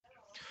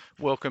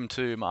Welcome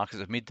to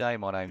Markets of Midday.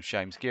 My name's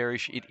James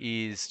Garish. It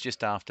is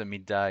just after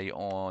midday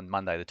on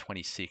Monday, the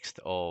 26th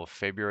of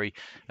February,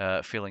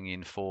 filling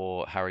in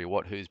for Harry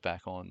Watt, who's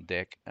back on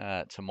deck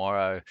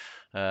tomorrow.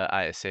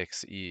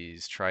 ASX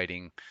is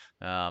trading,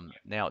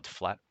 now it's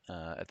flat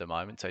at the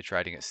moment, so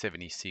trading at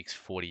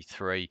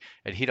 76.43.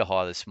 It hit a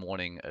high this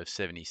morning of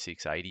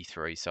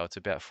 76.83, so it's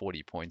about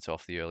 40 points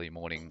off the early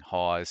morning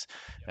highs.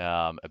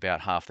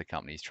 About half the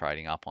companies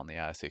trading up on the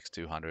ASX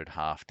 200,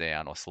 half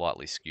down or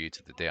slightly skewed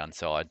to the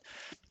downside.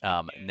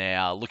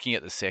 Now, looking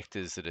at the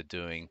sectors that are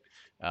doing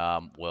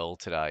well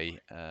today,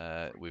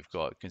 we've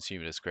got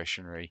consumer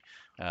discretionary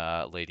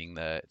leading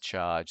the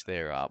charge.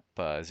 They're up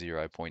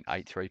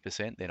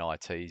 0.83%. Then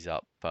IT's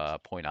up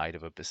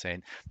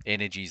 0.8%.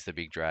 Energy's the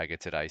big dragger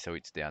today, so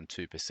it's down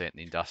 2%. And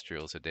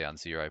industrials are down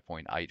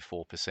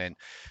 0.84%.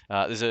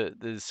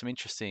 There's some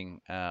interesting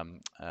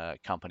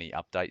company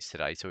updates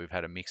today. So we've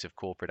had a mix of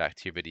corporate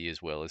activity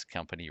as well as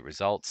company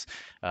results.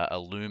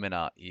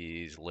 Illumina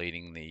is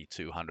leading the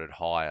 200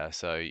 higher,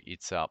 so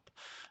it's up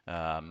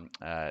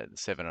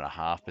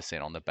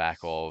 7.5% on the back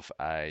of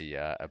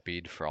a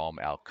bid from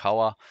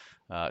Alcoa.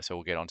 So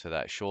we'll get onto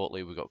that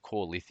shortly. We've got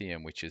Core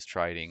Lithium, which is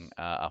trading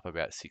up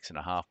about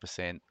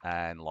 6.5%,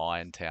 and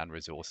Liontown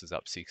Resources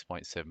up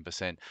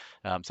 6.7%.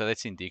 So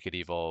that's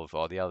indicative of.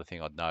 The other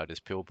thing I'd note is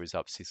Pilbara's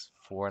up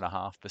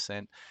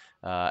 4.5%,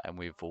 and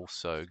we've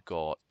also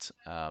got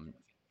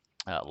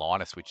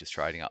Linus, which is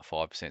trading up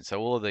 5%. So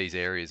all of these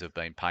areas have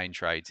been pain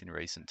trades in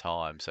recent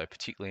times. So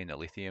particularly in the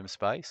lithium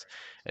space,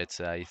 it's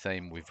a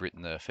theme we've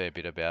written a fair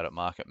bit about at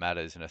Market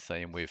Matters, and a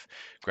theme we've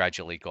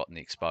gradually gotten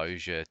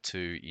exposure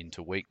to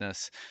into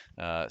weakness.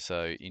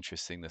 So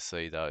interesting to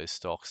see those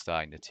stocks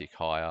starting to tick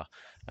higher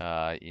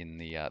in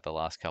the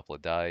last couple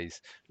of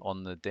days.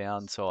 On the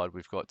downside,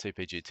 we've got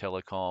TPG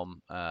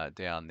Telecom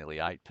down nearly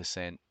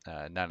 8%,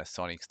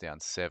 Nanosonics down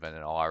 7%,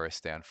 and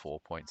Iris down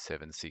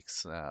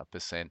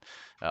 4.76%.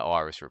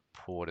 Iris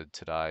reported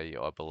today,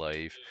 I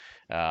believe,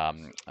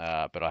 but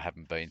I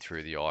haven't been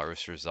through the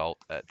Iris result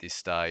at this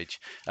stage.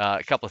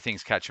 A couple of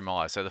things catch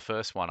my eye. So the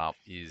first one up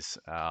is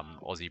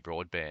Aussie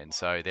Broadband.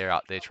 So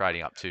they're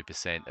trading up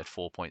 2% at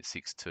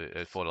 4.62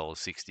 at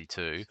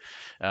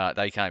 $4.62.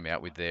 They came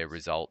out with their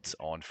results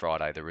on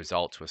Friday. The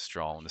results were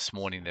strong. This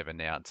morning they've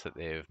announced that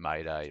they've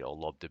made or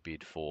lobbed a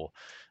bid for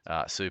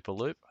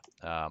Superloop,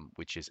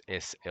 which is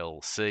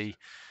SLC.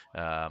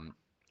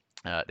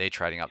 They're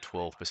trading up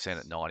 12%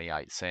 at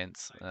 98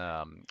 cents.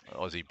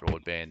 Aussie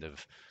Broadband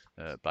have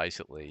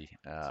basically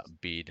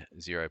bid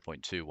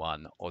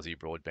 0.21 Aussie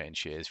Broadband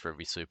shares for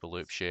every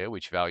Superloop share,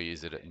 which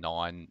values it at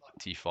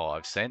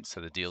 95 cents. So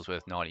the deal's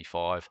worth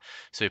 95.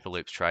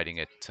 Superloop's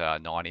trading at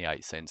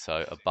 98 cents,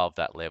 so above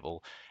that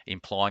level,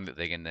 implying that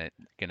they're going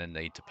to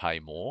need to pay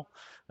more.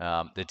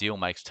 The deal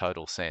makes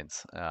total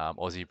sense.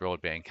 Aussie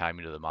Broadband came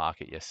into the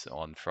market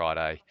on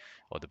Friday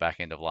or the back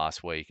end of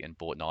last week and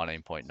bought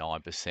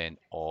 19.9%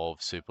 of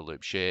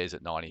Superloop shares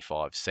at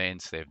 95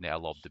 cents. They've now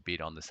lobbed a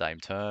bid on the same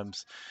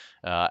terms,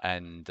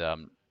 and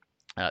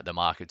the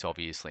market's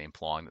obviously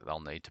implying that they'll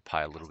need to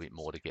pay a little bit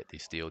more to get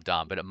this deal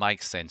done. But it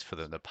makes sense for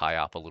them to pay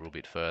up a little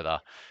bit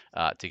further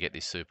to get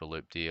this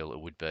Superloop deal.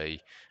 It would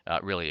be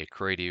really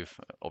accretive,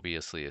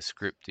 obviously a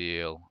scrip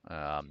deal.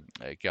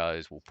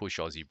 Will push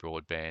Aussie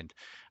Broadband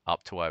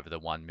up to over the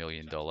 $1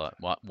 million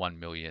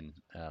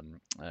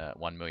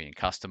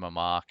customer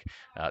mark.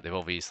 They've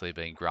obviously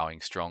been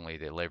growing strongly.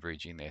 They're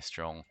leveraging their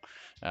strong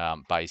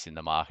base in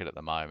the market at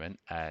the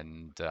moment,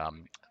 and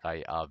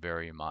they are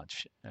very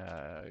much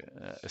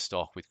a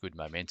stock with good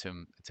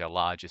momentum. It's our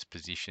largest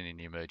position in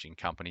the emerging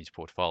companies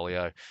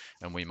portfolio,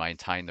 and we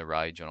maintain the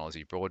rage on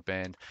Aussie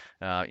Broadband.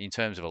 In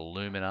terms of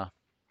Illumina,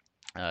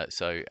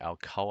 so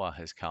Alcoa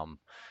has come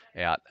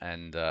out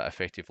and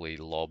effectively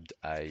lobbed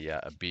a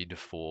bid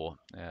for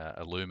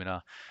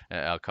Illumina.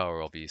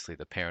 Alcoa, obviously,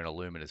 the parent.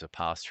 Illumina is a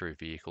pass-through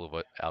vehicle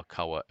of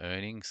Alcoa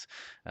earnings.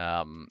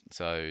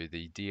 So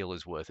the deal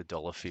is worth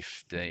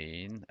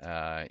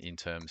 $1.15 in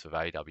terms of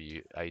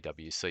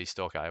AWC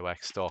stock,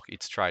 AWAC stock.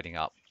 It's trading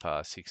up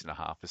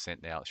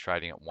 6.5% now. It's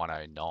trading at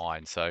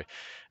 109. So,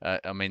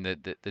 I mean,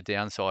 the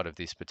downside of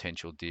this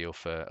potential deal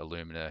for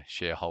Illumina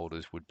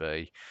shareholders would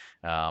be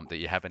that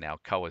you have an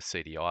Alcoa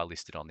CDI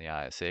listed on the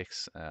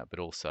ASX, but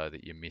also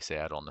that you miss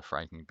out on the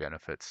franking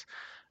benefits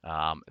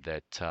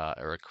that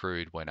are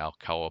accrued when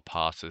Alcoa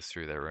passes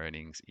through their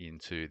earnings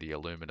into the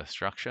Illumina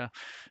structure.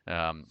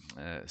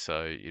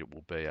 So it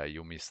will be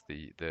you'll miss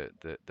the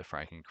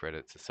franking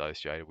credits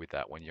associated with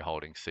that when you're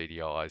holding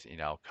CDIs in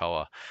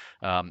Alcoa.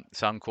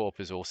 Suncorp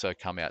has also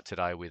come out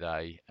today with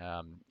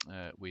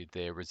with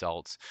their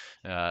results.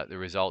 The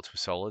results were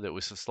solid. It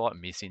was a slight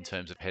miss in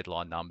terms of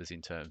headline numbers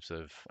in terms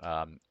of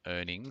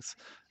earnings,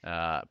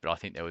 but I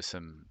think there was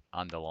some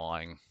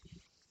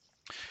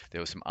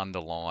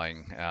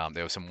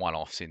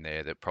one-offs in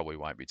there that probably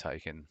won't be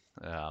taken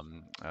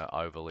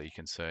overly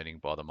concerning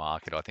by the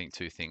market. I think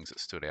two things that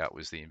stood out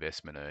was the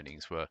investment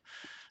earnings were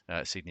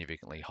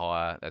significantly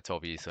higher. That's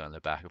obviously on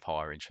the back of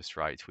higher interest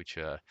rates, which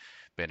are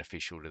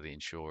beneficial to the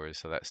insurers.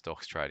 So that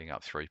stock's trading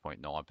up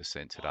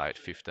 3.9% today at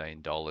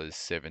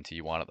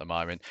 $15.71 at the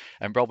moment.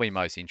 And probably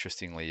most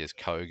interestingly is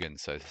Kogan,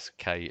 so it's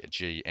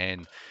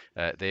KGN.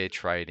 They're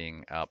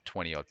trading up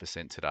 20 odd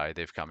percent today.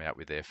 They've come out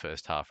with their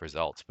first half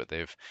results, but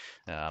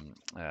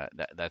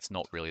that's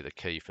not really the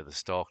key for the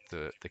stock.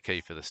 The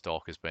key for the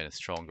stock has been a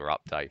stronger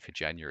update for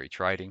January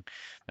trading.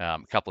 A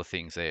couple of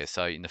things there.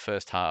 So in the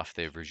first half,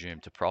 they've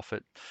resumed to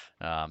profit.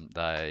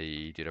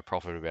 They did a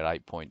profit of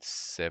about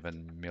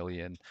 8.7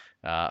 million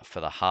for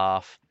the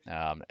half.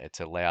 It's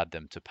allowed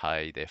them to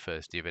pay their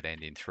first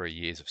dividend in 3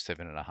 years of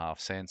 7.5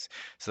 cents.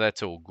 So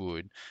that's all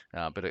good.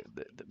 But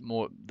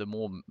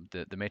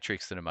the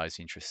metrics that are most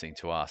interesting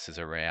to us is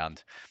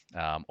around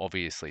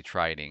obviously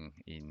trading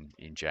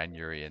in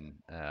January and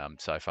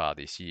so far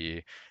this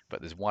year.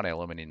 But there's one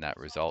element in that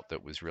result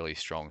that was really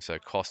strong. So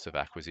cost of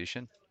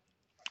acquisition,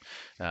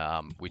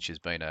 which has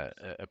been a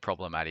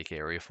problematic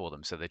area for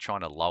them. So they're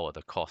trying to lower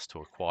the cost to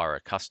acquire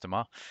a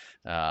customer,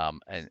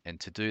 and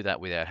to do that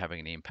without having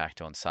an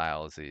impact on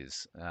sales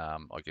is,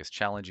 I guess,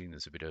 challenging.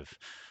 There's a bit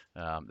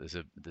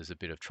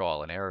of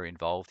trial and error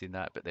involved in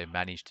that, but they've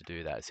managed to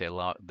do that.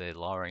 So they're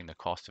lowering the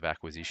cost of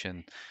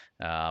acquisition,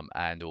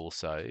 and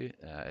also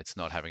it's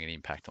not having an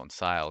impact on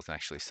sales. And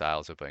actually,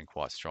 sales have been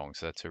quite strong.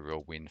 So that's a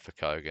real win for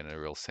Kogan and a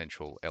real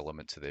central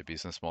element to their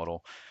business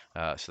model.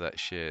 So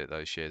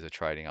those shares are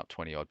trading up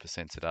 20 odd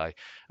percent today.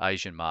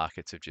 Asian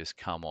markets have just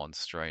come on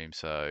stream,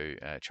 so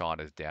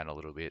China's down a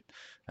little bit,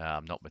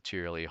 not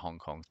materially. Hong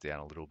Kong's down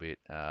a little bit,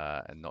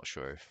 and not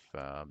sure if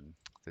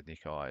the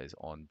Nikkei is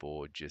on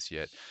board just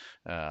yet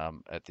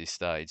at this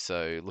stage.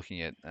 So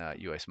looking at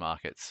US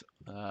markets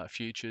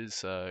futures,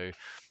 so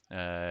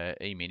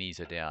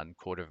E-minis are down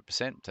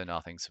 0.25%, so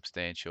nothing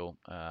substantial.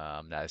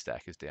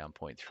 Nasdaq is down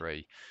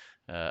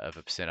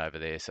 0.3% over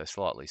there, so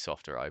slightly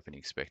softer open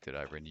expected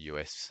over in the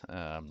US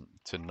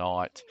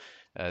tonight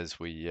as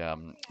we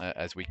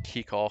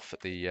kick off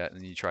the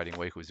new trading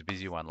week. It was a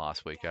busy one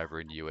last week over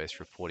in the US.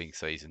 Reporting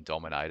season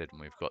dominated, and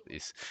we've got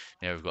this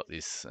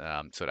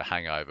sort of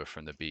hangover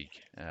from the big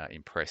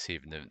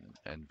impressive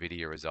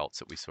Nvidia results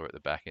that we saw at the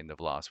back end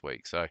of last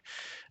week. So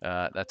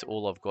that's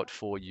all I've got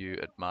for you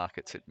at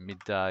markets at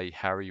midday.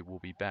 Harry will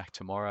be back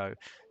tomorrow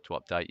to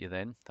update you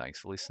then. Thanks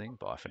for listening.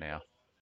 Bye for now.